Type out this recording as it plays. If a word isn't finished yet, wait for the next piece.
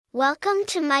Welcome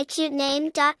to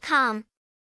mycutename.com.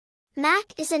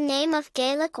 Mack is a name of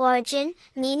Gaelic origin,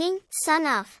 meaning son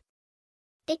of.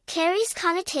 It carries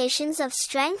connotations of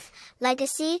strength,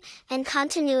 legacy, and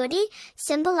continuity,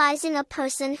 symbolizing a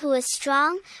person who is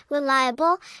strong,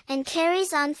 reliable, and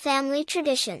carries on family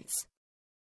traditions.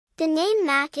 The name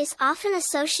Mack is often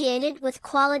associated with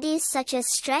qualities such as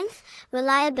strength,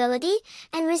 reliability,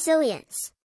 and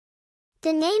resilience.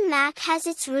 The name Mack has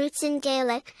its roots in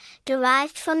Gaelic,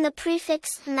 derived from the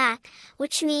prefix Mac,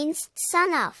 which means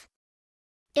son of.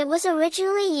 It was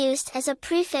originally used as a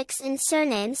prefix in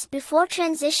surnames before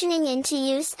transitioning into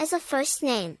use as a first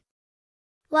name.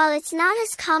 While it's not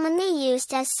as commonly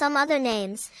used as some other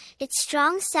names, its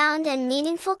strong sound and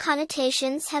meaningful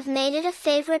connotations have made it a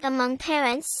favorite among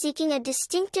parents seeking a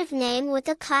distinctive name with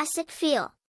a classic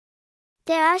feel.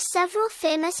 There are several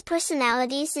famous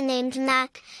personalities named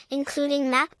Mack, including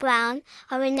Mack Brown,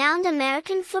 a renowned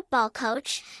American football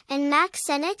coach, and Mack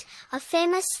Sennett, a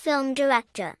famous film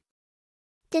director.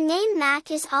 The name Mack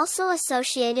is also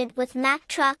associated with Mack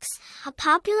Trucks, a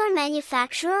popular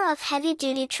manufacturer of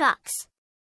heavy-duty trucks.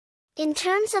 In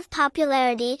terms of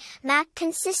popularity, Mack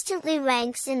consistently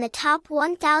ranks in the top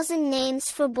 1,000 names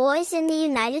for boys in the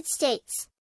United States.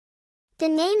 The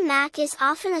name Mack is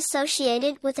often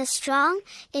associated with a strong,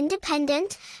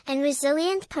 independent, and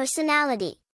resilient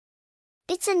personality.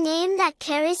 It's a name that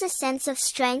carries a sense of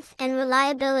strength and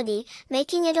reliability,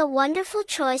 making it a wonderful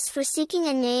choice for seeking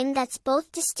a name that's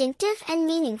both distinctive and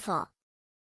meaningful.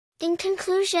 In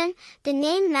conclusion, the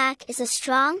name Mack is a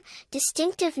strong,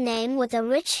 distinctive name with a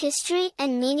rich history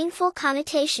and meaningful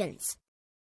connotations.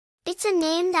 It's a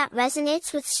name that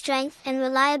resonates with strength and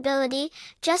reliability,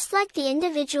 just like the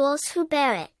individuals who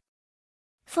bear it.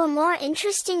 For more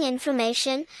interesting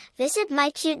information, visit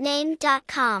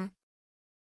mycutename.com.